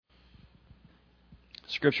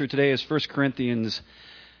Scripture today is 1 Corinthians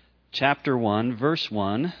chapter 1, verse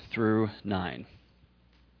 1 through 9.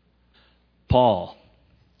 Paul,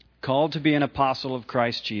 called to be an apostle of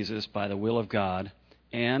Christ Jesus by the will of God,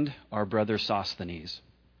 and our brother Sosthenes.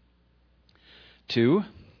 To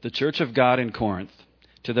the church of God in Corinth,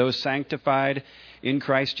 to those sanctified in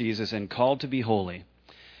Christ Jesus and called to be holy,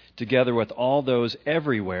 together with all those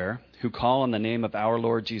everywhere who call on the name of our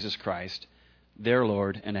Lord Jesus Christ, their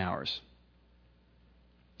Lord and ours.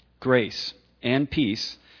 Grace and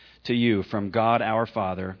peace to you from God our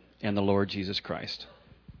Father and the Lord Jesus Christ.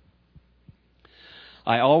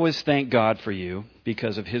 I always thank God for you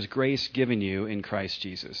because of His grace given you in Christ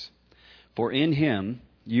Jesus. For in Him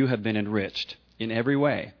you have been enriched in every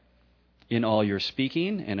way, in all your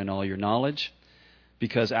speaking and in all your knowledge,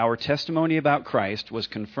 because our testimony about Christ was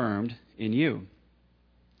confirmed in you.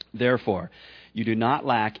 Therefore, you do not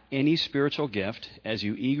lack any spiritual gift as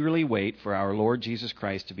you eagerly wait for our Lord Jesus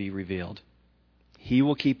Christ to be revealed. He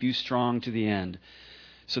will keep you strong to the end,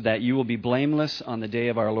 so that you will be blameless on the day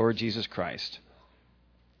of our Lord Jesus Christ.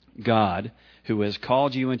 God, who has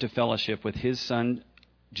called you into fellowship with His Son,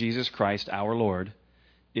 Jesus Christ our Lord,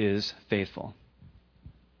 is faithful.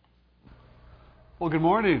 Well, good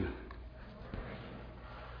morning.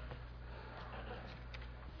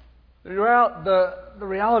 The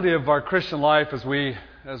reality of our Christian life as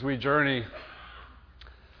we journey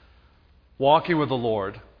walking with the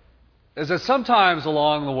Lord is that sometimes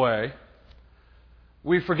along the way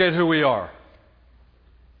we forget who we are.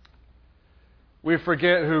 We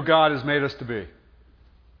forget who God has made us to be.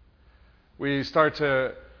 We start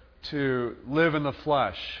to live in the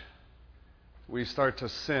flesh. We start to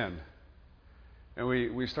sin. And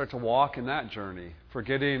we start to walk in that journey,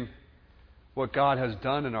 forgetting what God has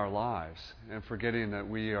done in our lives and forgetting that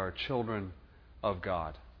we are children of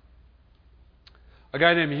God. A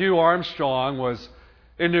guy named Hugh Armstrong was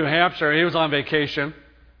in New Hampshire. He was on vacation.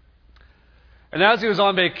 And as he was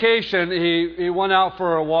on vacation, he went out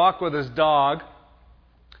for a walk with his dog.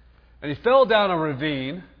 And he fell down a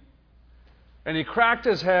ravine. And he cracked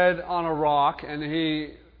his head on a rock and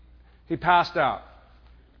he passed out.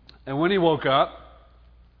 And when he woke up,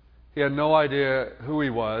 he had no idea who he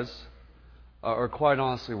was or quite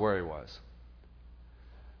honestly where he was.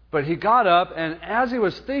 But he got up, and as he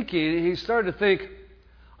was thinking, he started to think,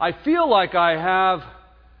 I feel like I have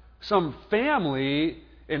some family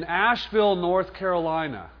in Asheville, North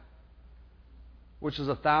Carolina, which is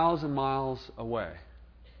 1,000 miles away.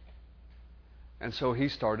 And so he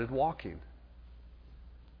started walking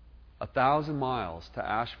 1,000 miles to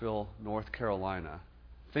Asheville, North Carolina,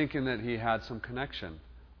 thinking that he had some connection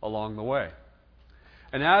along the way.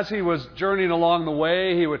 And as he was journeying along the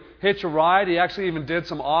way, he would hitch a ride. He actually even did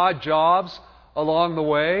some odd jobs along the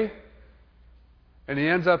way. And he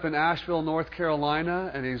ends up in Asheville, North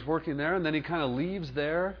Carolina, and he's working there. And then he kind of leaves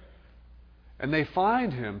there. And they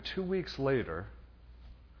find him 2 weeks later.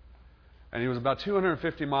 And he was about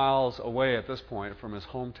 250 miles away at this point from his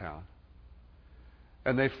hometown.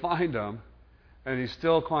 And they find him, and he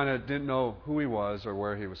still kind of didn't know who he was or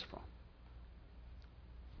where he was from.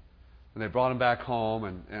 And they brought him back home,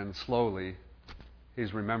 and slowly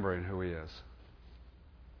he's remembering who he is.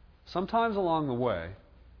 Sometimes along the way,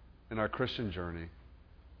 in our Christian journey,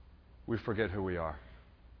 we forget who we are.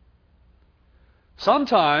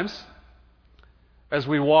 Sometimes, as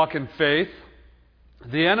we walk in faith,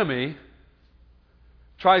 the enemy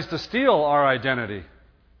tries to steal our identity,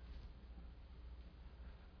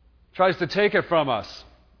 tries to take it from us.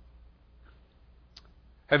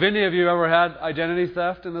 Have any of you ever had identity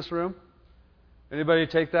theft in this room? Anybody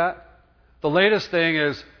take that? The latest thing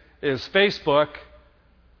is Facebook,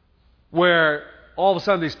 where all of a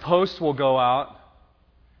sudden these posts will go out,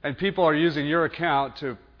 and people are using your account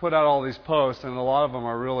to put out all these posts, and a lot of them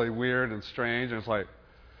are really weird and strange, and it's like,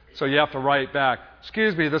 so you have to write back,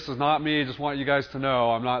 excuse me, this is not me, just want you guys to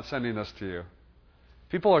know I'm not sending this to you.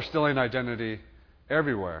 People are stealing identity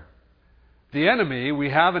everywhere. The enemy, we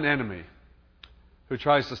have an enemy who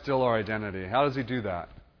tries to steal our identity. How does he do that?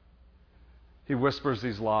 He whispers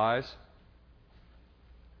these lies.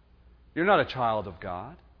 You're not a child of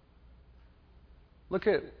God. Look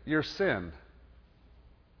at your sin.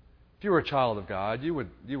 If you were a child of God, you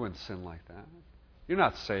wouldn't sin like that. You're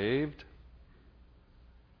not saved.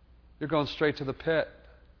 You're going straight to the pit.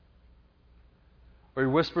 Or he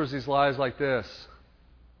whispers these lies like this.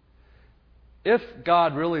 If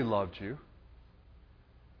God really loved you,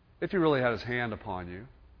 if He really had His hand upon you,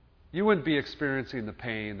 you wouldn't be experiencing the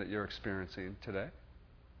pain that you're experiencing today.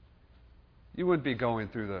 You wouldn't be going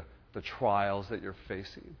through the trials that you're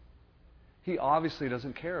facing. He obviously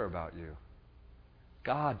doesn't care about you.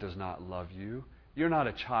 God does not love you You're not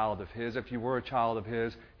a child of His. If you were a child of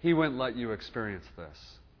His, He wouldn't let you experience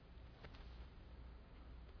this.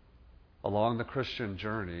 Along the Christian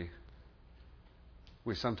journey,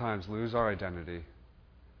 we sometimes lose our identity,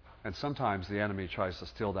 and sometimes the enemy tries to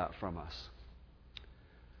steal that from us.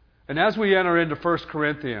 And as we enter into 1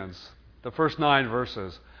 Corinthians, the first 9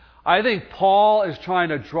 verses, I think Paul is trying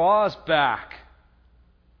to draw us back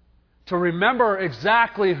to remember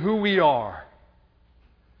exactly who we are.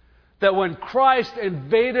 That when Christ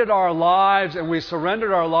invaded our lives and we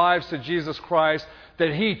surrendered our lives to Jesus Christ,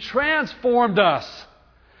 that He transformed us.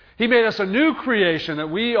 He made us a new creation, that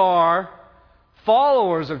we are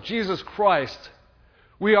followers of Jesus Christ.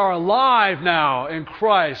 We are alive now in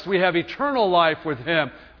Christ. We have eternal life with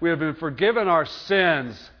Him. We have been forgiven our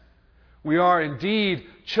sins. We are indeed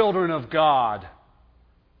children of God.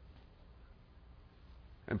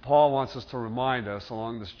 And Paul wants us to remind us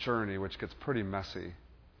along this journey, which gets pretty messy,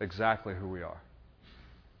 exactly who we are.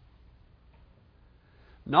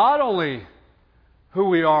 Not only who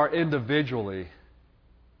we are individually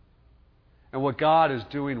and what God is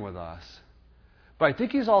doing with us, but I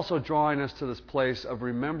think He's also drawing us to this place of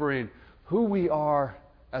remembering who we are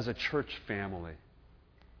as a church family,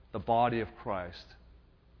 the body of Christ.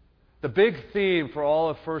 The big theme for all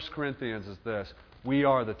of 1 Corinthians is this: we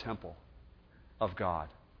are the temple of God.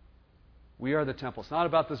 We are the temple. It's not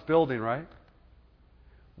about this building, right?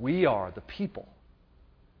 We are the people.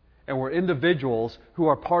 And we're individuals who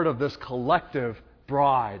are part of this collective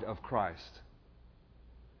bride of Christ.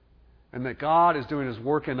 And that God is doing His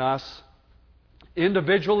work in us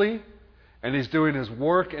individually, and He's doing His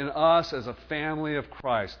work in us as a family of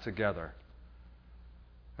Christ together.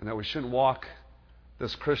 And that we shouldn't walk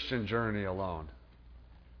this Christian journey alone,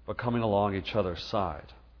 but coming along each other's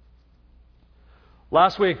side.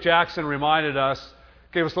 Last week, Jackson reminded us,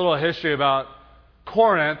 gave us a little history about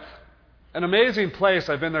Corinth, an amazing place.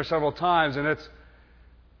 I've been there several times, and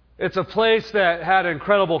it's a place that had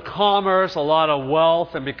incredible commerce, a lot of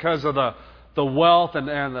wealth, and because of the wealth and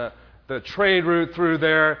the trade route through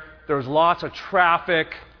there was lots of traffic.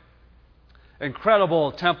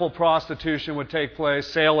 Incredible temple prostitution would take place.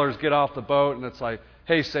 Sailors get off the boat, and it's like,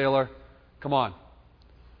 hey, sailor, come on.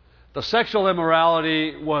 The sexual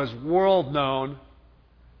immorality was world known.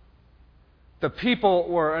 The people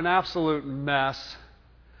were an absolute mess.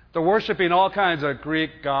 They're worshiping all kinds of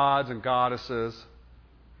Greek gods and goddesses.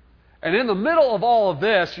 And in the middle of all of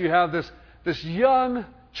this, you have this young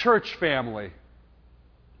church family,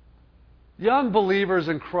 young believers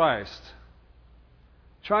in Christ,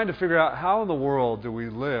 trying to figure out how in the world do we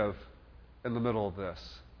live in the middle of this?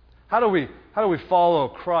 How do we follow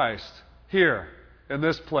Christ here in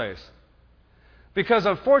this place? Because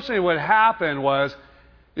unfortunately what happened was,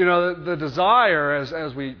 the desire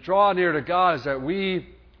as we draw near to God is that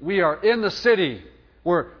we are in the city.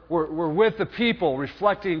 We're with the people,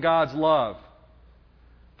 reflecting God's love.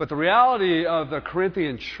 But the reality of the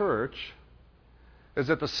Corinthian church is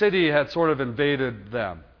that the city had sort of invaded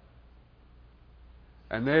them.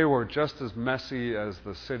 And they were just as messy as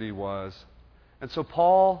the city was. And so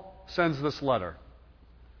Paul sends this letter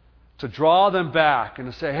to draw them back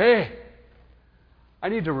and to say, hey, I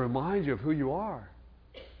need to remind you of who you are.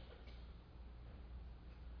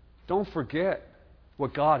 Don't forget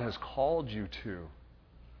what God has called you to.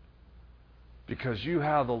 Because you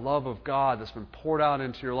have the love of God that's been poured out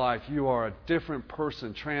into your life. You are a different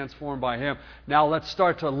person, transformed by Him. Now let's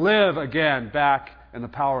start to live again back in the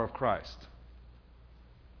power of Christ.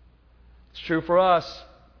 It's true for us,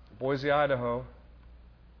 Boise, Idaho.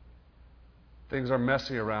 Things are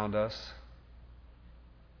messy around us.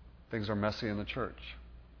 Things are messy in the church.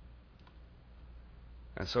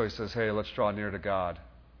 And so he says, hey, let's draw near to God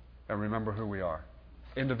and remember who we are,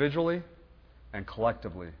 individually and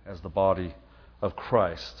collectively as the body of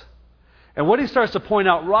Christ. And what he starts to point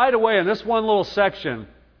out right away in this one little section,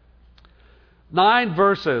 9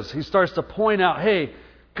 verses, he starts to point out, hey,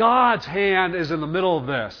 God's hand is in the middle of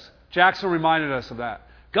this. Jackson reminded us of that.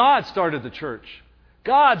 God started the church.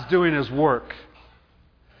 God's doing His work.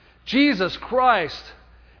 Jesus Christ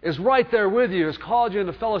is right there with you, has called you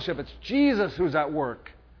into fellowship. It's Jesus who's at work.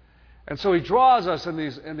 And so he draws us in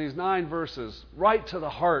these 9 verses right to the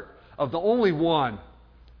heart of the only one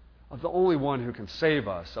who can save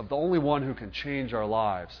us, of the only one who can change our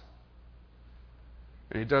lives.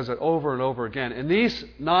 And he does it over and over again. In these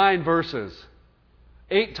 9 verses,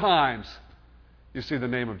 8 times, you see the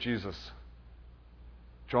name of Jesus,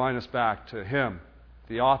 drawing us back to Him,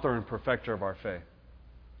 the author and perfecter of our faith.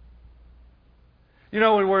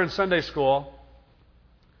 When we're in Sunday school,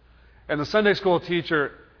 and the Sunday school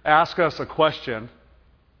teacher asks us a question,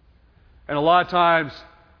 and a lot of times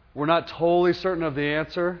We're not totally certain of the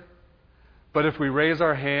answer, but if we raise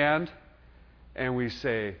our hand and we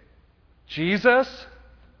say, Jesus,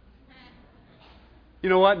 you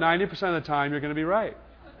know what? 90% of the time you're going to be right.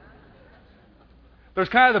 There's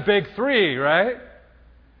kind of the big three, right?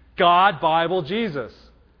 God, Bible, Jesus.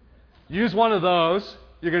 Use one of those,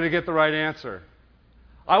 you're going to get the right answer.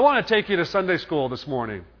 I want to take you to Sunday school this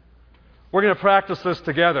morning. We're going to practice this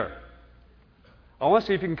together. I want to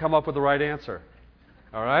see if you can come up with the right answer.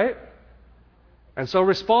 All right? And so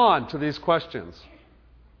respond to these questions.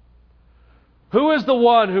 Who is the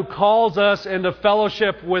one who calls us into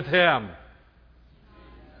fellowship with Him?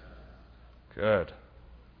 Good.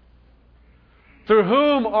 Through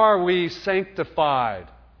whom are we sanctified?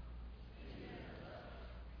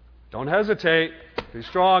 Don't hesitate. Be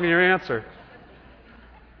strong in your answer.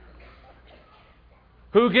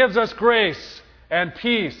 Who gives us grace and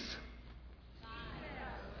peace?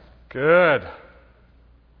 Good.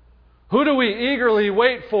 Who do we eagerly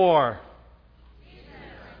wait for?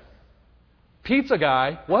 Pizza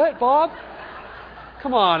guy. What, Bob?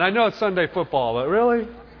 Come on, I know it's Sunday football, but really?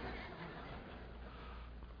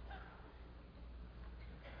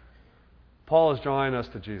 Paul is drawing us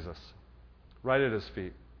to Jesus, right at His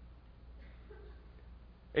feet.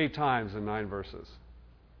 8 times in 9 verses.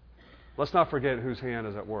 Let's not forget whose hand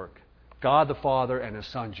is at work. God the Father and His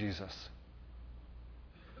Son Jesus.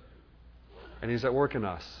 And He's at work in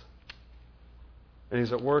us. And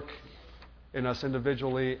He's at work in us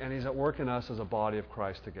individually, and He's at work in us as a body of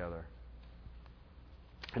Christ together.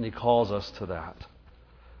 And He calls us to that.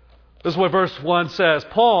 This is what verse 1 says.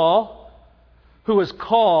 Paul, who is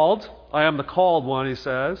called, I am the called one, he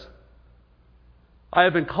says. I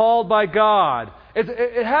have been called by God.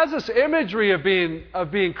 It has this imagery of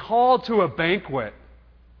being called to a banquet.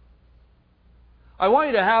 I want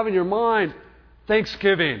you to have in your mind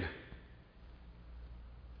Thanksgiving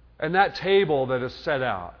and that table that is set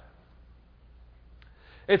out.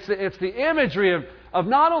 It's the imagery of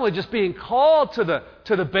not only just being called to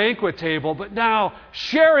the banquet table, but now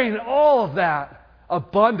sharing all of that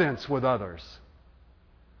abundance with others.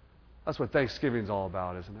 That's what Thanksgiving is all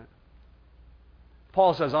about, isn't it?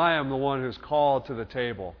 Paul says, I am the one who's called to the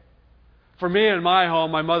table. For me in my home,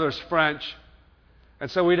 my mother's French, and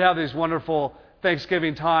so we'd have these wonderful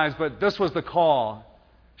Thanksgiving times, but this was the call.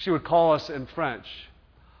 She would call us in French.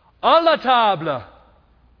 À la table!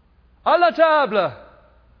 À la table!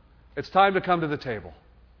 It's time to come to the table.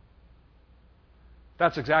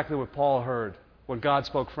 That's exactly what Paul heard when God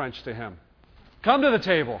spoke French to him. Come to the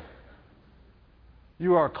table.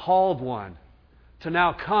 You are a called one to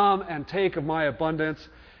now come and take of my abundance,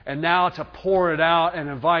 and now to pour it out and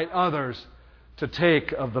invite others to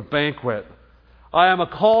take of the banquet. I am a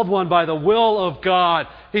called one by the will of God.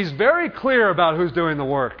 He's very clear about who's doing the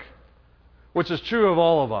work, which is true of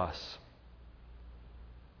all of us.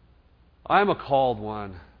 I am a called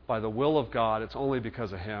one by the will of God. It's only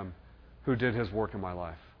because of Him who did His work in my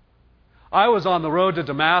life. I was on the road to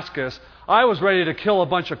Damascus. I was ready to kill a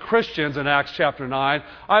bunch of Christians in Acts chapter 9.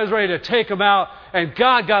 I was ready to take them out, and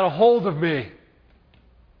God got a hold of me.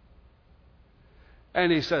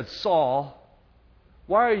 And He said, Saul,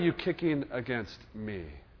 why are you kicking against me?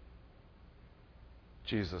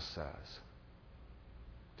 Jesus says.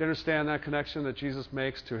 Do you understand that connection that Jesus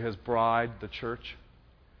makes to His bride, the church?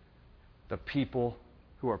 The people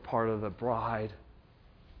who are part of the bride.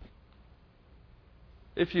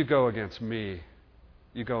 If you go against me,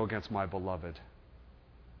 you go against my beloved.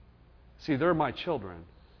 See, they're my children.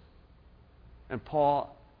 And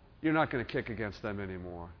Paul, you're not going to kick against them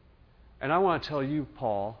anymore. And I want to tell you,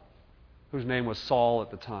 Paul, whose name was Saul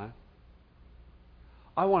at the time,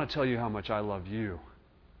 I want to tell you how much I love you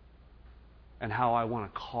and how I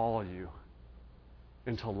want to call you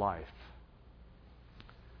into life.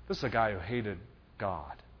 This is a guy who hated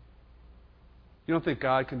God. You don't think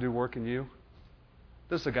God can do work in you?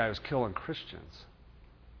 This is a guy who's killing Christians.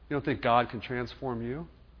 You don't think God can transform you?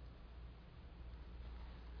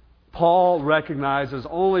 Paul recognizes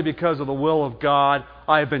only because of the will of God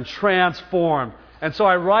I have been transformed. And so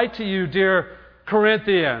I write to you, dear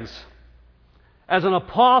Corinthians, as an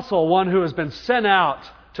apostle, one who has been sent out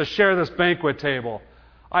to share this banquet table.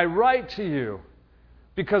 I write to you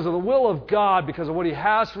because of the will of God, because of what He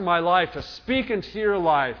has for my life, to speak into your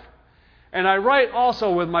life. And I write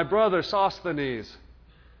also with my brother Sosthenes,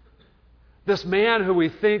 this man who we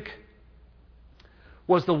think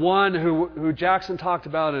was the one who Jackson talked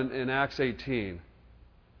about in Acts 18.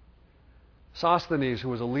 Sosthenes, who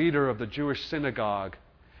was a leader of the Jewish synagogue.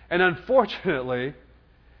 And unfortunately,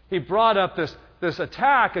 he brought up this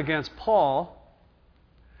attack against Paul.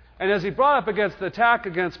 And as he brought up against the attack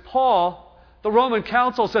against Paul, The Roman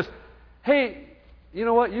council says, hey, you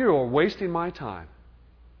know what? You are wasting my time.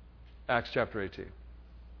 Acts chapter 18.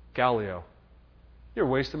 Gallio, you're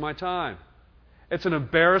wasting my time. It's an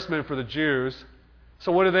embarrassment for the Jews.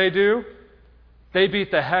 So what do? They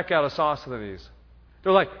beat the heck out of Sosthenes.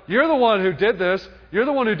 They're like, you're the one who did this. You're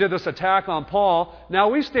the one who did this attack on Paul. Now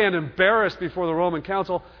we stand embarrassed before the Roman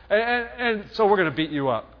council, and so we're going to beat you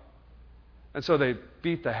up. And so they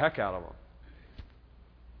beat the heck out of him.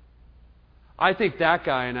 I think that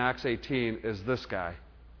guy in Acts 18 is this guy.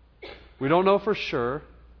 We don't know for sure,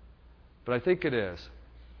 but I think it is.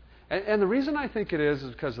 And the reason I think it is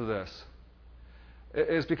because of this.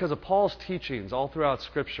 Is because of Paul's teachings all throughout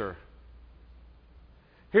Scripture.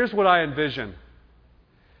 Here's what I envision.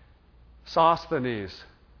 Sosthenes,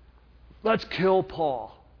 let's kill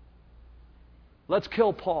Paul. Let's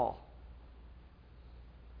kill Paul.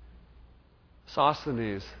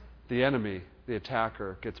 Sosthenes, the enemy, the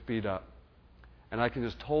attacker, gets beat up. And I can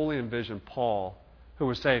just totally envision Paul, who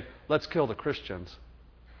was saying, let's kill the Christians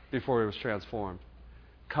before he was transformed,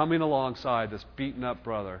 coming alongside this beaten up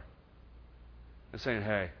brother and saying,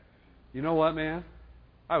 hey, you know what, man?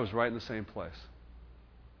 I was right in the same place.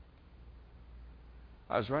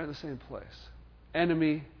 I was right in the same place.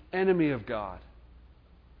 Enemy of God.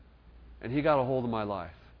 And he got a hold of my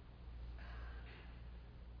life.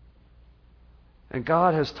 And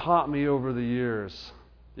God has taught me over the years,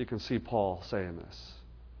 you can see Paul saying this.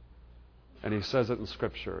 And he says it in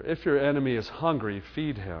Scripture. If your enemy is hungry,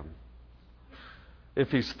 feed him.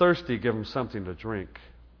 If he's thirsty, give him something to drink.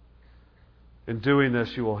 In doing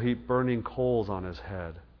this, you will heap burning coals on his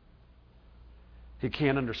head. He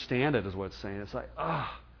can't understand it, is what it's saying. It's like,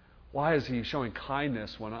 why is he showing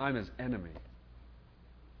kindness when I'm his enemy?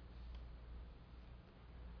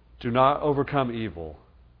 Do not overcome evil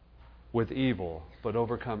with evil, but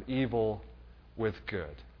overcome evil with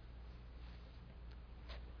good.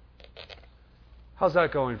 How's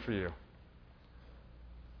that going for you?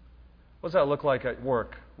 What does that look like at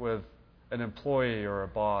work with an employee or a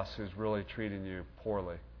boss who's really treating you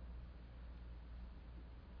poorly?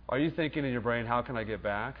 Are you thinking in your brain, how can I get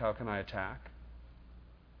back? How can I attack?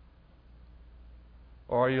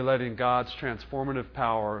 Or are you letting God's transformative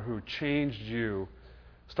power, who changed you,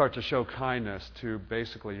 start to show kindness to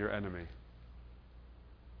basically your enemy?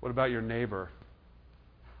 What about your neighbor?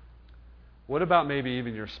 What about maybe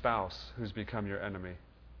even your spouse who's become your enemy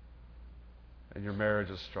and your marriage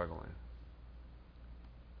is struggling?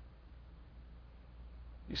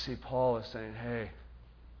 You see, Paul is saying, hey,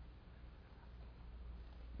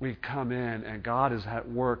 we come in and God is at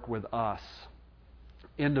work with us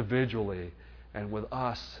individually and with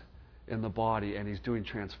us in the body, and He's doing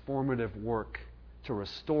transformative work to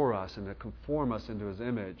restore us and to conform us into His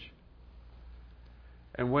image.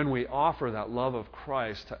 And when we offer that love of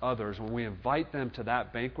Christ to others, when we invite them to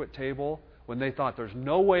that banquet table, when they thought there's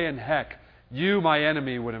no way in heck you, my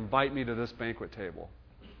enemy, would invite me to this banquet table,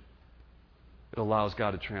 it allows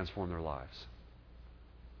God to transform their lives.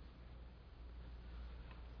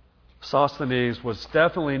 Sosthenes was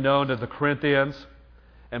definitely known to the Corinthians,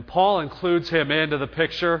 and Paul includes him into the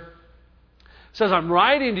picture. He says, I'm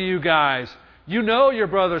writing to you guys. You know your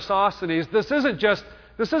brother Sosthenes. This isn't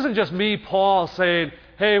just me, Paul, saying,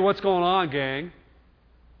 hey, what's going on, gang?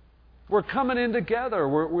 We're coming in together.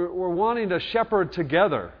 We're wanting to shepherd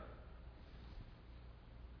together.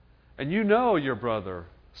 And you know your brother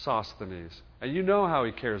Sosthenes, and you know how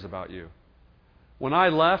he cares about you. When I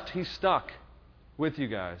left, he stuck with you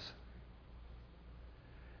guys.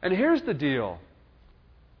 And here's the deal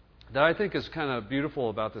that I think is kind of beautiful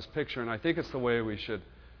about this picture, and I think it's the way we should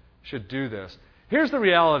do this. Here's the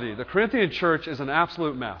reality. The Corinthian church is an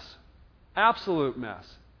absolute mess. Absolute mess.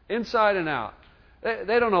 Inside and out.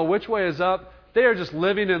 They don't know which way is up. They are just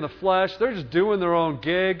living in the flesh. They're just doing their own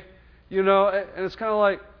gig. You know, and it's kind of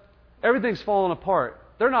like everything's falling apart.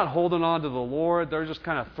 They're not holding on to the Lord. They're just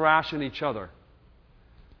kind of thrashing each other.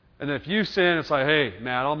 And if you sin, it's like, hey,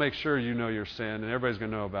 Matt, I'll make sure you know your sin, and everybody's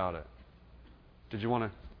going to know about it. Did you want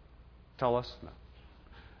to tell us? No.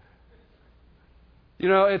 You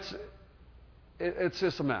know, it's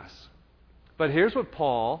just a mess. But here's what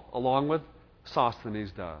Paul, along with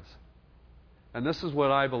Sosthenes, does. And this is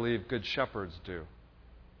what I believe good shepherds do.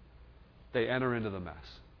 They enter into the mess.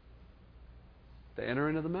 They enter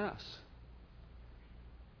into the mess.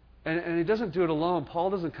 And he doesn't do it alone.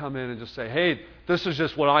 Paul doesn't come in and just say, hey, this is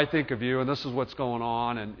just what I think of you, and this is what's going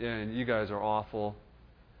on, and you guys are awful.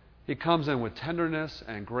 He comes in with tenderness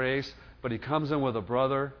and grace, but he comes in with a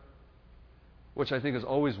brother, which I think is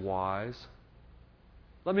always wise.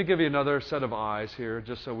 Let me give you another set of eyes here,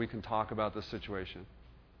 just so we can talk about this situation.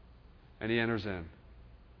 And he enters in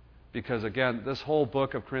Because again, this whole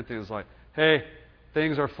book of Corinthians is like, hey,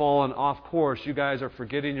 things are falling off course. You guys are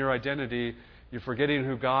forgetting your identity. You're forgetting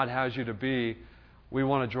who God has you to be. We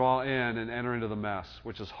want to draw in and enter into the mess,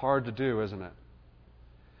 which is hard to do, isn't it?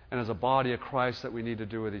 And as a body of Christ that we need to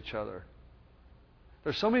do with each other.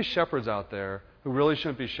 There's so many shepherds out there who really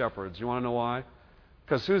shouldn't be shepherds. You want to know why?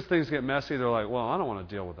 Because as soon as things get messy, they're like, well, I don't want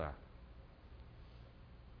to deal with that.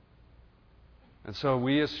 And so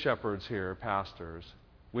we as shepherds here, pastors,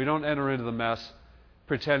 we don't enter into the mess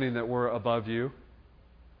pretending that we're above you.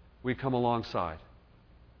 We come alongside.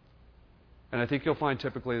 And I think you'll find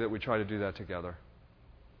typically that we try to do that together.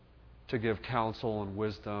 To give counsel and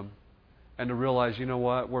wisdom. And to realize, you know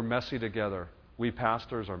what? We're messy together. We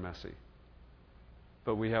pastors are messy.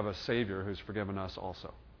 But we have a Savior who's forgiven us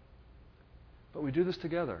also. But we do this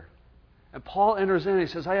together. And Paul enters in and he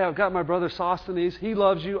says, hey, I've got my brother Sosthenes. He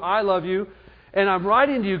loves you. I love you. And I'm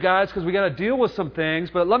writing to you guys because we got to deal with some things.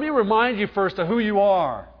 But let me remind you first of who you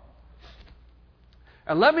are.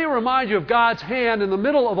 And let me remind you of God's hand in the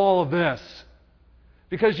middle of all of this.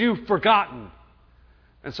 Because you've forgotten.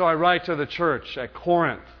 And so I write to the church at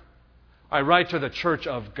Corinth. I write to the church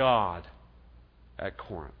of God at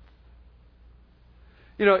Corinth.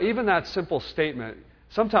 You know, even that simple statement,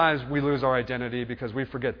 sometimes we lose our identity because we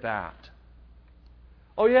forget that.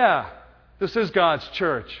 Oh yeah, this is God's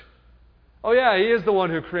church. Oh yeah, He is the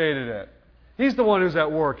one who created it. He's the one who's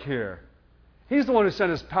at work here. He's the one who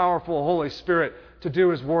sent His powerful Holy Spirit to do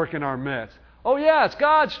His work in our midst. Oh yeah, it's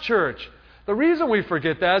God's church. The reason we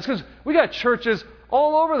forget that is because we got churches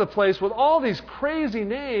all over the place with all these crazy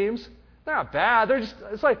names. They're not bad. They're just,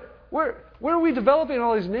 it's like, where are we developing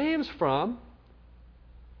all these names from?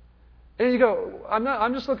 And you go,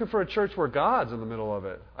 I'm just looking for a church where God's in the middle of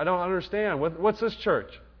it. I don't understand. What's this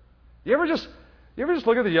church? You ever just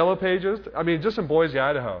look at the yellow pages? I mean, just in Boise,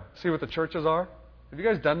 Idaho. See what the churches are? Have you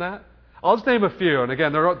guys done that? I'll just name a few. And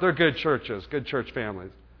again, they're good churches, good church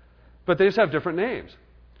families. But they just have different names.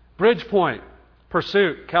 Bridgepoint,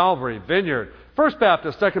 Pursuit, Calvary, Vineyard, First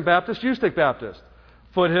Baptist, Second Baptist, Eustick Baptist.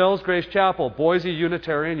 Foothills, Grace Chapel, Boise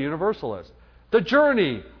Unitarian Universalist. The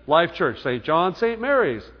Journey, Life Church, St. John, St.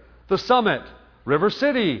 Mary's. The Summit, River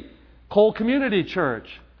City, Cole Community Church.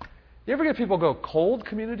 You ever get people go, Cold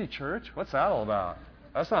Community Church? What's that all about?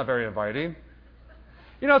 That's not very inviting.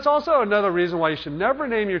 You know, it's also another reason why you should never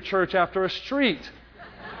name your church after a street.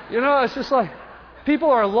 You know, it's just like, people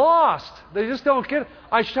are lost. They just don't get it.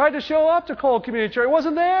 I tried to show up to Cole Community Church. It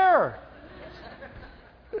wasn't there.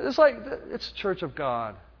 It's like, it's the church of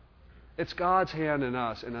God. It's God's hand in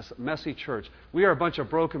us, in this messy church. We are a bunch of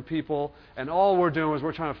broken people, and all we're doing is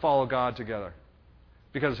we're trying to follow God together.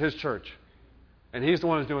 Because it's His church. And He's the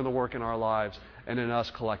one who's doing the work in our lives and in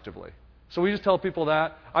us collectively. So we just tell people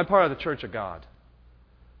that. I'm part of the church of God.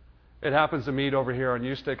 It happens to meet over here on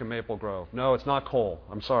Eustick and Maple Grove. No, it's not Cole.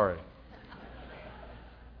 I'm sorry.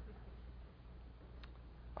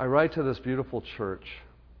 I write to this beautiful church,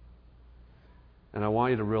 and I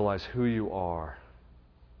want you to realize who you are.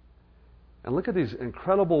 And look at these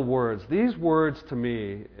incredible words. These words to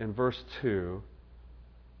me in verse 2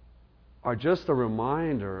 are just a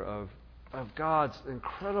reminder of God's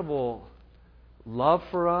incredible love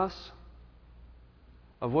for us,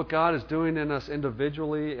 of what God is doing in us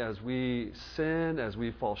individually as we sin, as we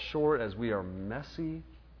fall short, as we are messy,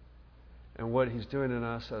 and what He's doing in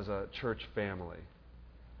us as a church family.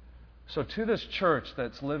 So to this church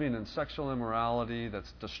that's living in sexual immorality,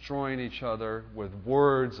 that's destroying each other with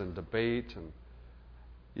words and debate and,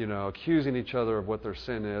 you know, accusing each other of what their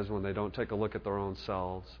sin is when they don't take a look at their own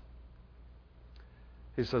selves,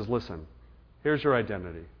 He says, listen, here's your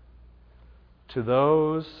identity. To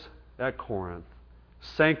those at Corinth,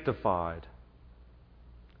 sanctified,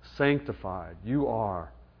 you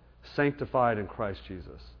are sanctified in Christ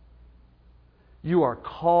Jesus. You are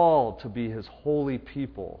called to be His holy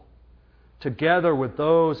people, together with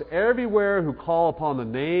those everywhere who call upon the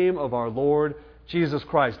name of our Lord Jesus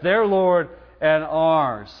Christ, their Lord and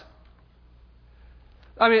ours.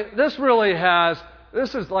 I mean, this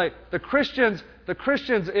is like the Christians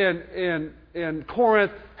in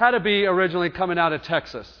Corinth had to be originally coming out of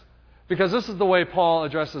Texas, because this is the way Paul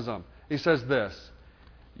addresses them. He says this,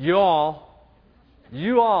 you all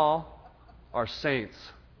are saints.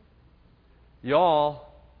 Y'all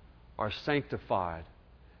are sanctified.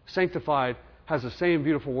 Sanctified has the same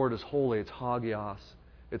beautiful word as holy. It's hagios.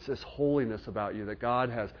 It's this holiness about you that God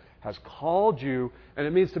has called you, and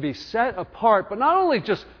it means to be set apart, but not only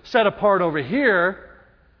just set apart over here,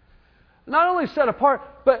 not only set apart,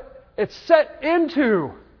 but it's set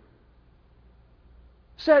into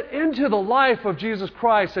the life of Jesus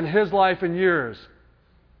Christ and His life and yours.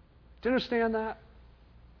 Do you understand that?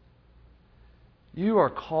 You are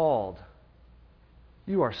called.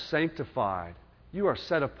 You are sanctified. You are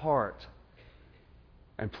set apart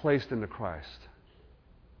and placed into Christ.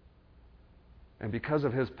 And because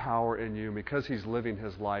of His power in you, because He's living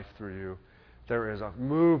His life through you, there is a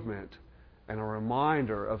movement and a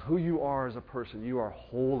reminder of who you are as a person. You are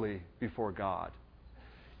holy before God.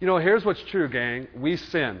 You know, here's what's true, gang. We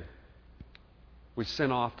sin. We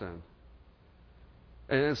sin often.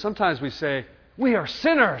 And sometimes we say, we are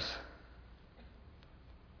sinners.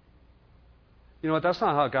 You know what? That's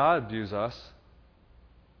not how God views us.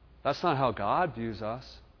 That's not how God views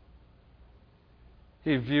us.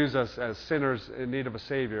 He views us as sinners in need of a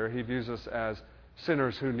Savior. He views us as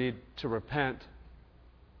sinners who need to repent.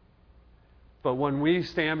 But when we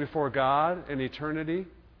stand before God in eternity,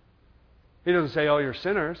 He doesn't say, oh, you're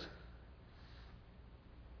sinners.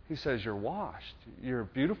 He says, you're washed. You're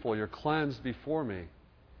beautiful. You're cleansed before me.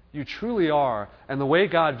 You truly are. And the way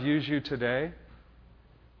God views you today,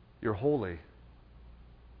 you're holy.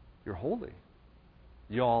 You're holy.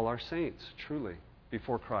 You all are saints, truly,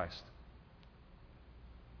 before Christ.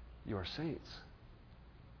 You are saints.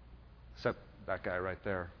 Except that guy right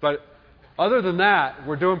there. But other than that,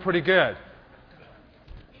 we're doing pretty good.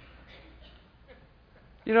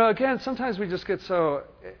 You know, again, sometimes we just get so...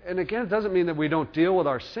 And again, it doesn't mean that we don't deal with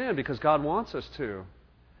our sin, because God wants us to.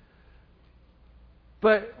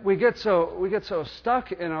 But we get so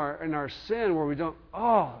stuck in our sin where we don't,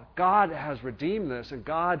 oh, God has redeemed this, and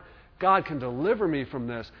God can deliver me from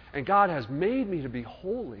this, and God has made me to be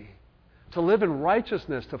holy, to live in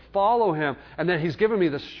righteousness, to follow Him, and that He's given me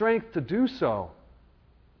the strength to do so.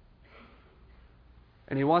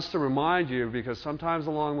 And He wants to remind you, because sometimes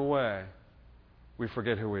along the way, we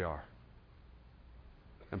forget who we are.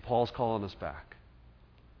 And Paul's calling us back.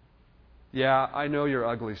 Yeah, I know your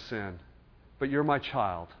ugly sin, but you're my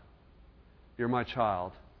child. You're my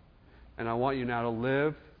child. And I want you now to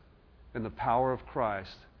live in the power of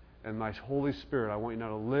Christ and my Holy Spirit. I want you now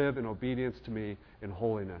to live in obedience to me in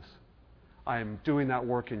holiness. I am doing that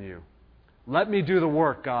work in you. Let me do the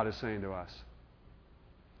work, God is saying to us.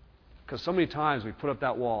 Because so many times we put up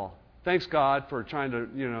that wall. Thanks, God, for trying to,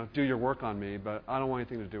 do your work on me, but I don't want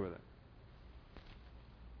anything to do with it.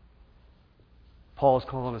 Paul is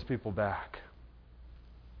calling his people back.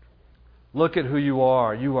 Look at who you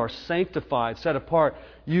are. You are sanctified, set apart.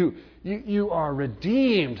 You are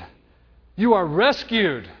redeemed. You are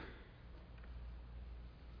rescued.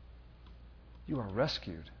 You are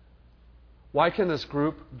rescued. Why can this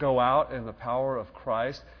group go out in the power of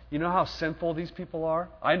Christ? You know how sinful these people are?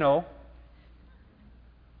 I know.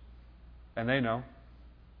 And they know.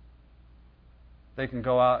 They can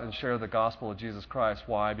go out and share the gospel of Jesus Christ.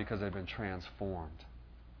 Why? Because they've been transformed.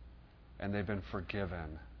 And they've been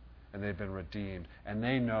forgiven. And they've been redeemed. And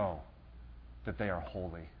they know that they are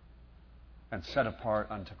holy and set apart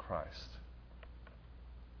unto Christ.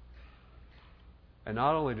 And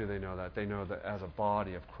not only do they know that as a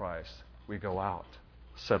body of Christ, we go out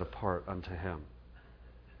set apart unto Him.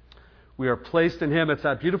 We are placed in Him. It's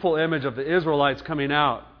that beautiful image of the Israelites coming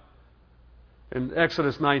out. In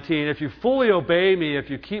Exodus 19, if you fully obey me, if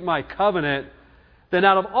you keep my covenant, then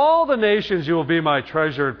out of all the nations you will be my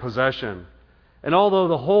treasured possession. And although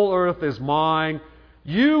the whole earth is mine,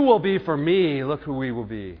 you will be for me. Look who we will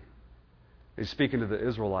be. He's speaking to the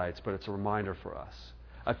Israelites, but it's a reminder for us.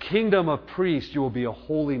 A kingdom of priests, you will be a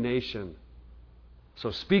holy nation.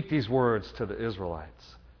 So speak these words to the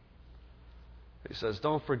Israelites. He says,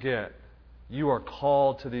 don't forget, you are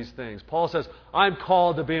called to these things. Paul says, I'm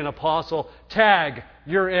called to be an apostle. Tag,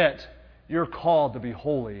 you're it. You're called to be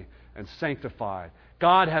holy and sanctified.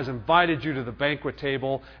 God has invited you to the banquet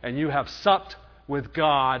table, and you have supped with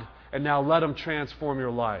God, and now let Him transform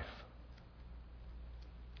your life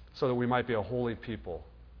so that we might be a holy people,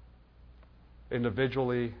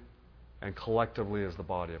 individually and collectively as the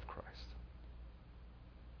body of Christ.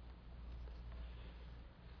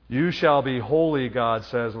 You shall be holy, God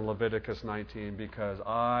says in Leviticus 19, because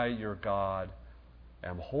I, your God,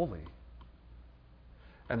 am holy.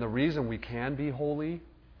 And the reason we can be holy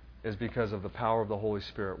is because of the power of the Holy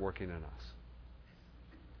Spirit working in us.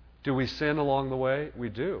 Do we sin along the way? We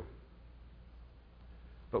do.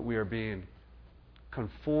 But we are being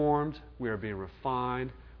conformed, we are being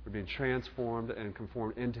refined, we're being transformed and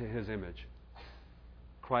conformed into His image.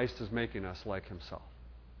 Christ is making us like Himself.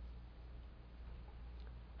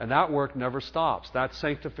 And that work never stops. That's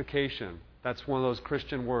sanctification. That's one of those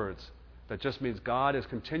Christian words that just means God is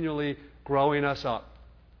continually growing us up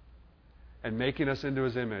and making us into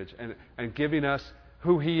His image and giving us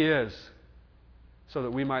who He is so that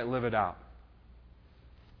we might live it out.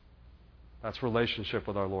 That's relationship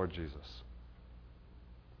with our Lord Jesus.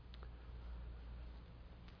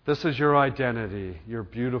 This is your identity. You're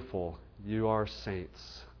beautiful. You are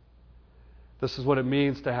saints. This is what it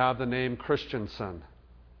means to have the name Christensen.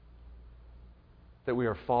 That we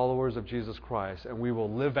are followers of Jesus Christ, and we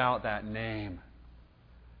will live out that name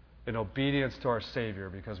in obedience to our Savior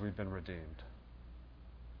because we've been redeemed.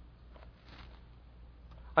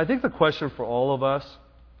 I think the question for all of us,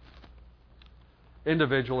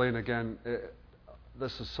 individually, and again,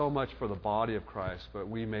 this is so much for the body of Christ, but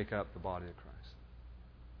we make up the body of Christ.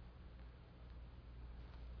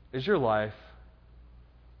 Has your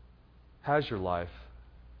life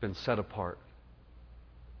been set apart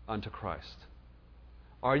unto Christ?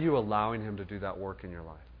 Are you allowing Him to do that work in your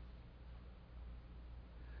life?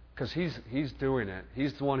 Because He's doing it.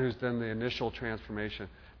 He's the one who's done the initial transformation.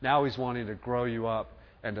 Now He's wanting to grow you up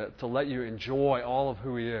and to let you enjoy all of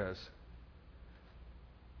who He is.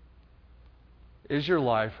 Is your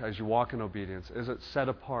life, as you walk in obedience, is it set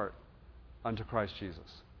apart unto Christ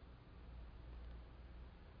Jesus?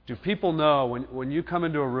 Do people know when you come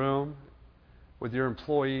into a room with your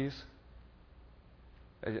employees,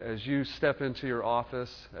 as you step into your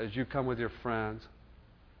office, as you come with your friends,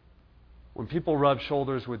 when people rub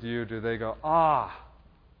shoulders with you, do they go,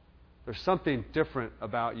 there's something different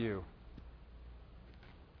about you?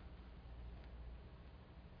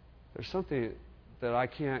 There's something that I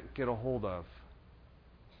can't get a hold of,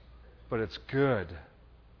 but it's good.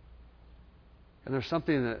 And there's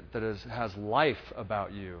something that has life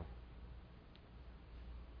about you.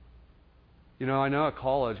 You know, I know at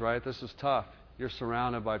college, right, this is tough. You're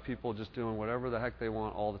surrounded by people just doing whatever the heck they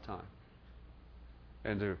want all the time.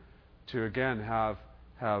 And to again, have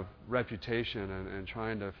reputation and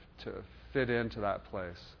trying to fit into that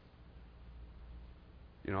place.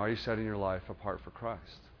 You know, are you setting your life apart for Christ?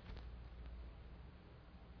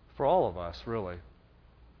 For all of us, really.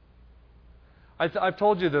 I've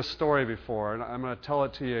told you this story before, and I'm going to tell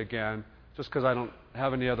it to you again, just because I don't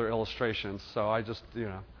have any other illustrations, so I just,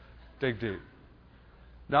 dig deep.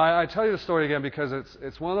 Now, I tell you the story again because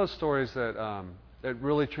it's one of those stories that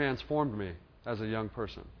really transformed me as a young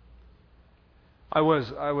person. I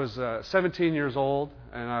was 17 years old,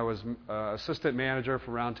 and I was assistant manager for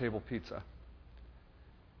Round Table Pizza.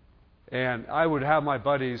 And I would have my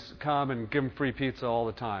buddies come and give them free pizza all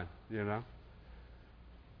the time,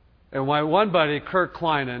 And my one buddy, Kirk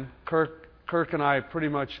Kleinen, Kirk and I pretty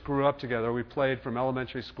much grew up together. We played from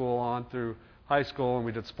elementary school on through high school, and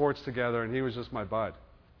we did sports together, and he was just my bud.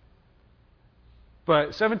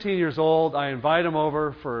 But 17 years old, I invite him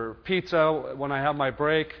over for pizza when I have my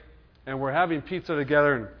break, and we're having pizza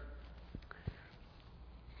together.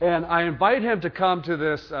 And I invite him to come to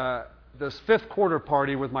this fifth quarter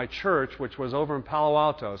party with my church, which was over in Palo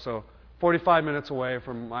Alto, so 45 minutes away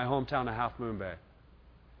from my hometown of Half Moon Bay.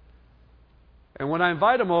 And when I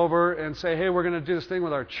invite him over and say, hey, we're going to do this thing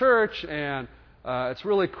with our church, and it's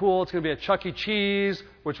really cool. It's going to be at Chuck E. Cheese,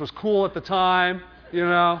 which was cool at the time,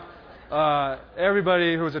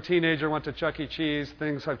 Everybody who was a teenager went to Chuck E. Cheese.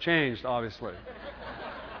 Things have changed, obviously.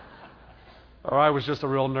 Or I was just a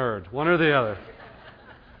real nerd, one or the other.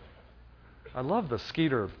 I love the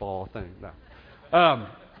Skeeter ball thing. No.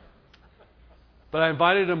 But I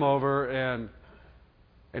invited him over, and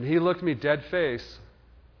he looked me dead face,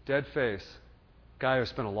 guy I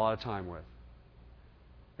spent a lot of time with.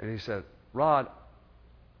 And he said, Rod,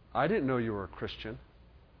 I didn't know you were a Christian.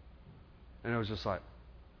 And it was just like,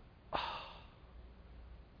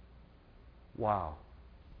 wow.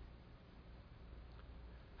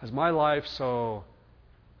 Has my life so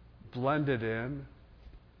blended in?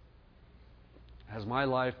 Has my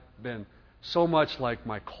life been so much like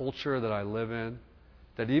my culture that I live in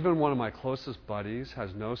that even one of my closest buddies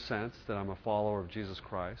has no sense that I'm a follower of Jesus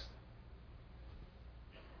Christ?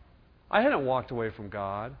 I hadn't walked away from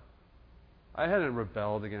God. I hadn't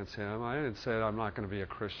rebelled against Him. I hadn't said I'm not going to be a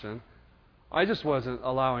Christian. I just wasn't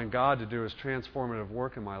allowing God to do His transformative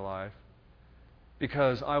work in my life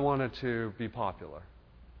because I wanted to be popular,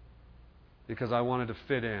 because I wanted to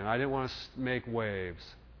fit in. I didn't want to make waves.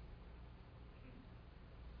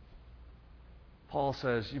 Paul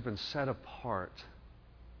says, you've been set apart.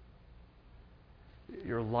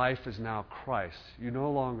 Your life is now Christ. You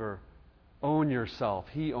no longer own yourself.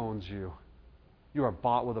 He owns you. You are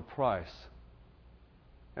bought with a price.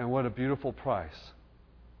 And what a beautiful price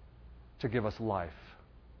to give us life.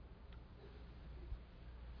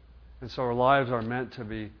 And so our lives are meant to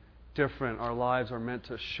be different. Our lives are meant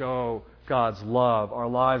to show God's love. Our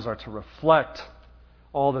lives are to reflect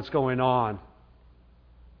all that's going on.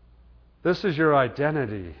 This is your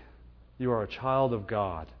identity. You are a child of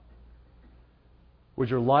God. Would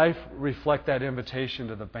your life reflect that invitation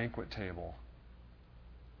to the banquet table?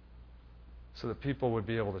 so that people would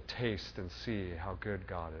be able to taste and see how good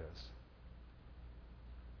God is.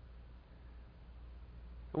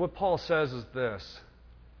 And what Paul says is this.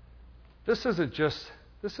 This isn't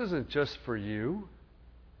just for you.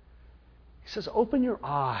 He says, open your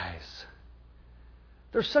eyes.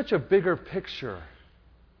 There's such a bigger picture.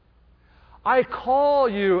 I call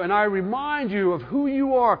you and I remind you of who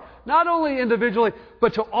you are, not only individually,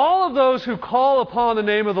 but to all of those who call upon the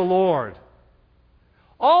name of the Lord.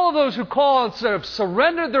 All of those who call and have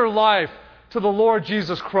surrendered their life to the Lord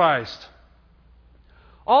Jesus Christ.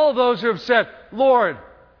 All of those who have said, Lord,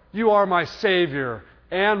 you are my Savior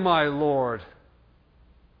and my Lord.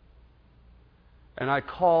 And I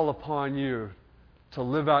call upon you to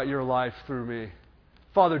live out your life through me.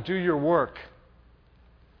 Father, do your work.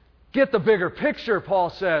 Get the bigger picture,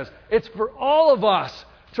 Paul says. It's for all of us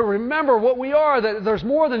to remember what we are, that there's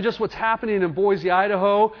more than just what's happening in Boise,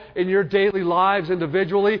 Idaho, in your daily lives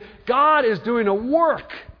individually. God is doing a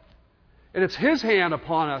work, and it's His hand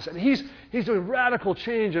upon us, and He's doing radical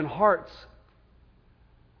change in hearts.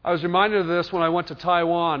 I was reminded of this when I went to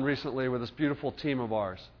Taiwan recently with this beautiful team of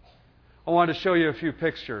ours. I wanted to show you a few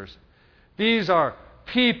pictures. These are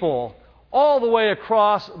people all the way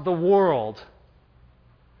across the world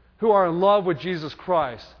who are in love with Jesus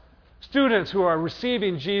Christ. Students who are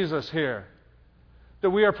receiving Jesus here that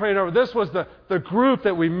we are praying over. This was the group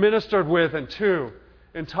that we ministered with and to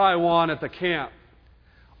in Taiwan at the camp.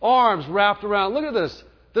 Arms wrapped around. Look at this.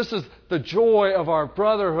 This is the joy of our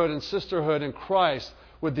brotherhood and sisterhood in Christ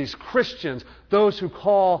with these Christians, those who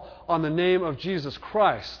call on the name of Jesus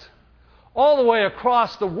Christ. All the way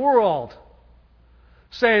across the world,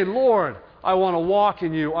 saying, Lord, I want to walk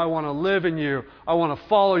in you. I want to live in you. I want to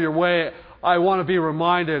follow your way. I want to be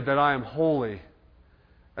reminded that I am holy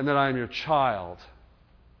and that I am your child.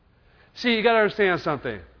 See, you got to understand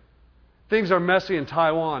something. Things are messy in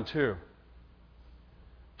Taiwan too.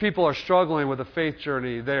 People are struggling with a faith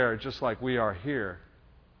journey there just like we are here.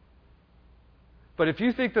 But if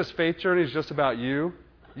you think this faith journey is just about you,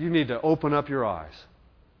 you need to open up your eyes.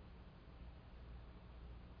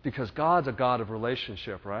 Because God's a God of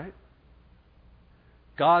relationship, right?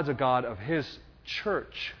 God's a God of His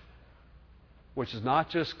church, which is not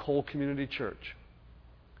just Cole Community Church.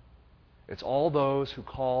 It's all those who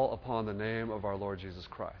call upon the name of our Lord Jesus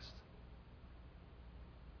Christ.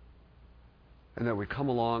 And that we come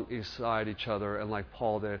along beside each other and like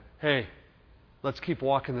Paul did, hey, let's keep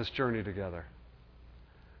walking this journey together.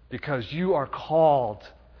 Because you are called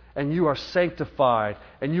and you are sanctified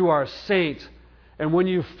and you are a saint. And when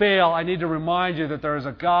you fail, I need to remind you that there is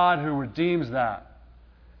a God who redeems that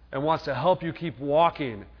and wants to help you keep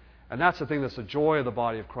walking. And that's the thing that's the joy of the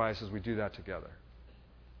body of Christ as we do that together.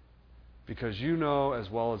 Because you know as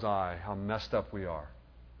well as I how messed up we are.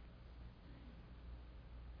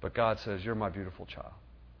 But God says, you're my beautiful child.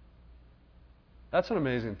 That's an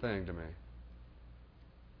amazing thing to me.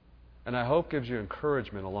 And I hope gives you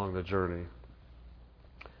encouragement along the journey.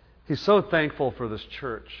 He's so thankful for this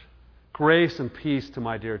church. Grace and peace to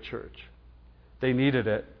my dear church. They needed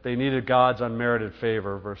it. They needed God's unmerited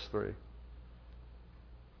favor, verse 3.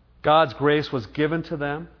 God's grace was given to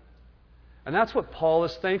them. And that's what Paul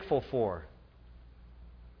is thankful for.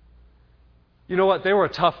 You know what? They were a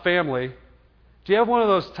tough family. Do you have one of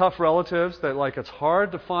those tough relatives that like it's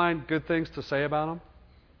hard to find good things to say about them?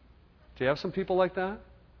 Do you have some people like that?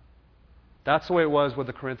 That's the way it was with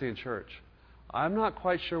the Corinthian church. I'm not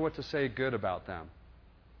quite sure what to say good about them.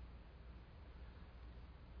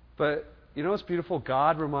 But you know what's beautiful?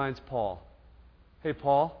 God reminds Paul, hey,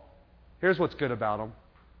 Paul, here's what's good about them.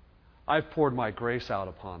 I've poured my grace out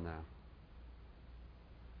upon them.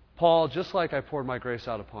 Paul, just like I poured my grace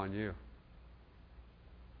out upon you.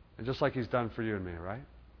 And just like He's done for you and me, right?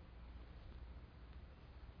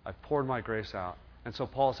 I've poured my grace out. And so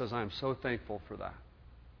Paul says, I am so thankful for that.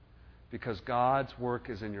 Because God's work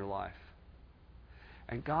is in your life.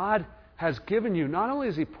 And God has given you, not only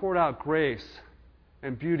has He poured out grace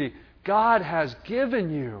and beauty, God has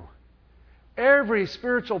given you every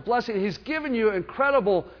spiritual blessing. He's given you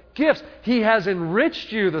incredible gifts. He has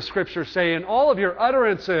enriched you, the Scriptures say, in all of your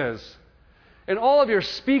utterances, in all of your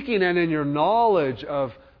speaking and in your knowledge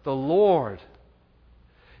of the Lord.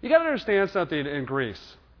 You got to understand something in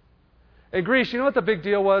Greece. In Greece, you know what the big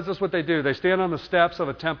deal was? This is what they do. They stand on the steps of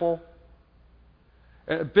a temple.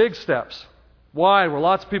 Big steps, wide, where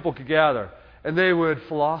lots of people could gather. And they would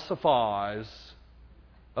philosophize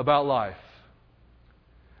about life.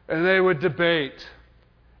 And they would debate.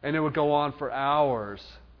 And it would go on for hours.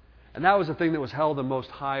 And that was the thing that was held in most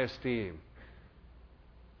high esteem.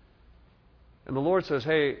 And the Lord says,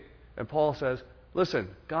 hey, and Paul says, listen,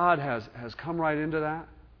 God has come right into that.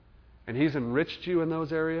 And He's enriched you in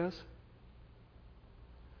those areas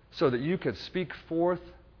so that you could speak forth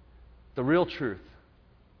the real truth.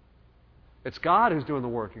 It's God who's doing the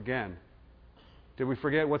work again. Did we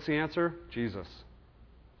forget what's the answer? Jesus.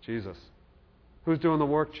 Jesus. Who's doing the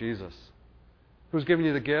work? Jesus. Who's giving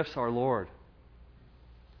you the gifts? Our Lord.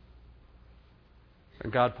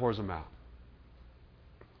 And God pours them out.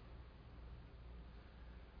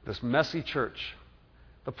 This messy church.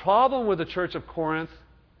 The problem with the church of Corinth,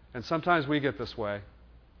 and sometimes we get this way,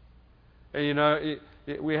 and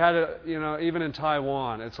we had it, even in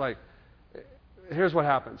Taiwan, it's like, here's what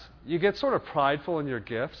happens. You get sort of prideful in your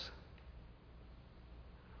gifts,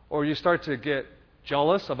 or you start to get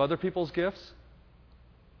jealous of other people's gifts,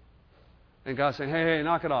 and God's saying, hey,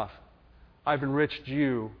 knock it off. I've enriched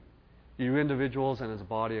you individuals, and as a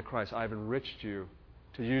body of Christ, I've enriched you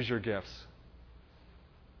to use your gifts.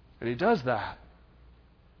 And He does that.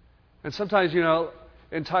 And sometimes,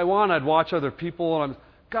 in Taiwan, I'd watch other people, and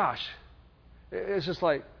it's just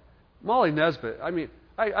like Molly Nesbitt. I mean,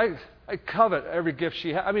 I covet every gift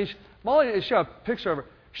she has. I mean, Molly, she have a picture of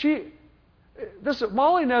her.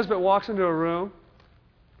 Molly Nesbitt walks into a room,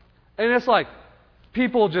 and it's like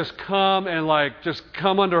people just come and just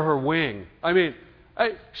come under her wing. I mean,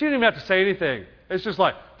 she didn't even have to say anything. It's just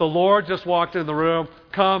like the Lord just walked in the room,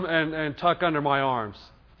 come and tuck under my arms.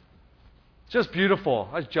 Just beautiful.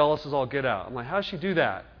 I was jealous as all get out. I'm like, how does she do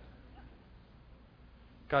that?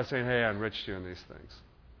 God's saying, hey, I enriched you in these things.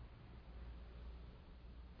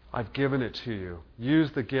 I've given it to you.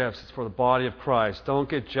 Use the gifts. It's for the body of Christ. Don't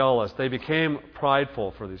get jealous. They became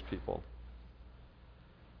prideful for these people.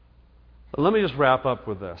 But let me just wrap up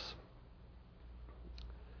with this.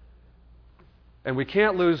 And we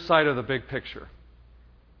can't lose sight of the big picture.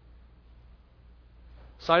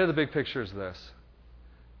 Sight of the big picture is this.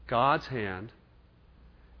 God's hand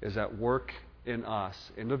is at work in us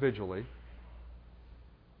individually.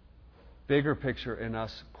 Bigger picture in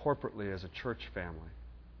us corporately as a church family.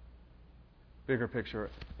 Bigger picture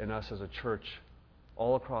in us as a church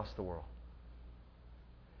all across the world.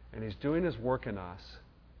 And He's doing His work in us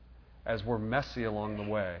as we're messy along the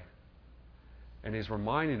way. And He's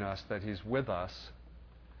reminding us that He's with us.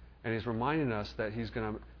 And He's reminding us that He's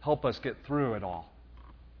going to help us get through it all.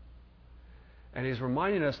 And He's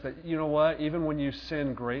reminding us that, you know what, even when you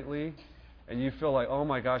sin greatly and you feel like, oh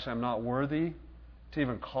my gosh, I'm not worthy to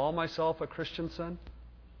even call myself a Christian son,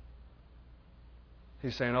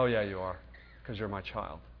 He's saying, oh yeah, you are, because you're my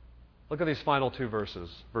child. Look at these final two verses,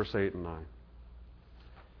 verse 8 and 9.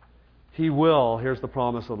 He will, here's the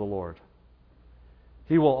promise of the Lord,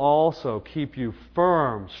 He will also keep you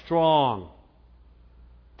firm, strong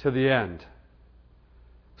to the end,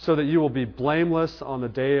 so that you will be blameless on the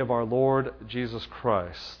day of our Lord Jesus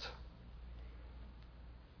Christ.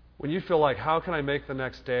 When you feel like, how can I make the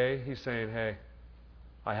next day? He's saying, hey,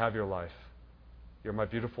 I have your life. You're my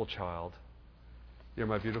beautiful child. You're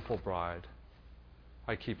my beautiful bride.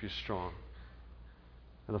 I keep you strong.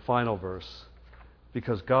 And the final verse,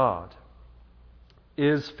 because God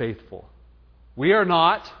is faithful. We are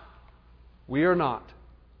not. We are not.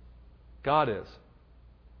 God is.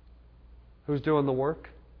 Who's doing the work?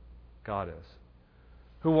 God is.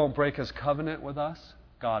 Who won't break His covenant with us?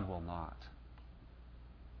 God will not.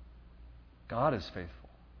 God is faithful.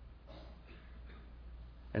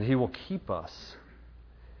 And He will keep us,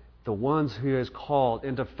 the ones He has called,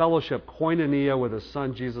 into fellowship, koinonia, with His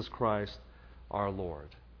Son, Jesus Christ, our Lord.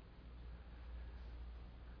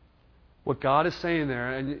 What God is saying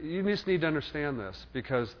there, and you just need to understand this,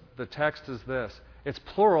 because the text is this. It's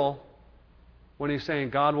plural. When He's saying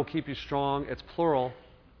God will keep you strong, it's plural.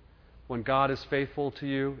 When God is faithful to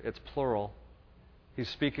you, it's plural. He's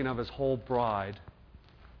speaking of His whole bride.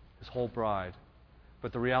 His whole bride.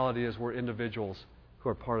 But the reality is we're individuals who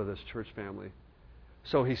are part of this church family.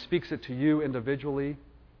 So He speaks it to you individually.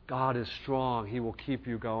 God is strong. He will keep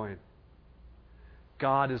you going.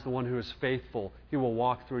 God is the one who is faithful. He will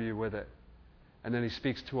walk through you with it. And then He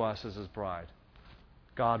speaks to us as His bride.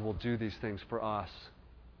 God will do these things for us.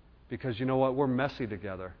 Because you know what? We're messy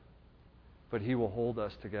together. But He will hold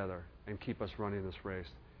us together and keep us running this race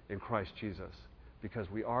in Christ Jesus. Because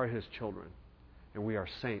we are His children. And we are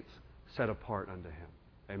saints set apart unto Him.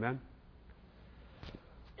 Amen?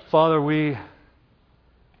 Father, we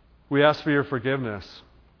ask for Your forgiveness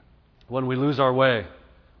when we lose our way.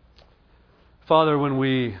 Father, when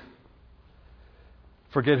we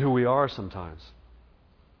forget who we are sometimes.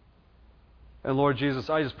 And Lord Jesus,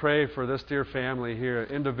 I just pray for this dear family here,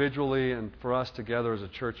 individually and for us together as a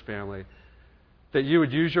church family, that You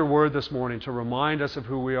would use Your word this morning to remind us of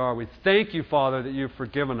who we are. We thank You, Father, that You've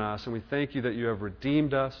forgiven us, and we thank You that You have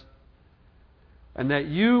redeemed us. and that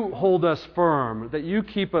you hold us firm, that you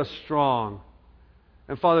keep us strong.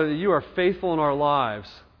 And Father, that you are faithful in our lives.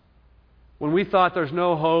 When we thought there's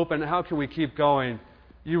no hope and how can we keep going,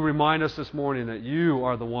 you remind us this morning that you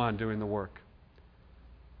are the one doing the work.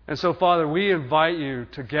 And so, Father, we invite you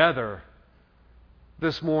together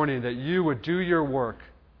this morning that you would do your work.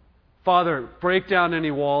 Father, break down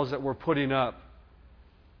any walls that we're putting up.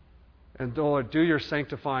 And Lord, do your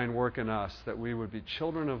sanctifying work in us that we would be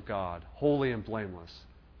children of God, holy and blameless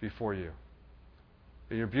before you.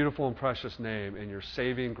 In your beautiful and precious name, in your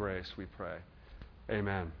saving grace, we pray.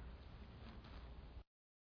 Amen.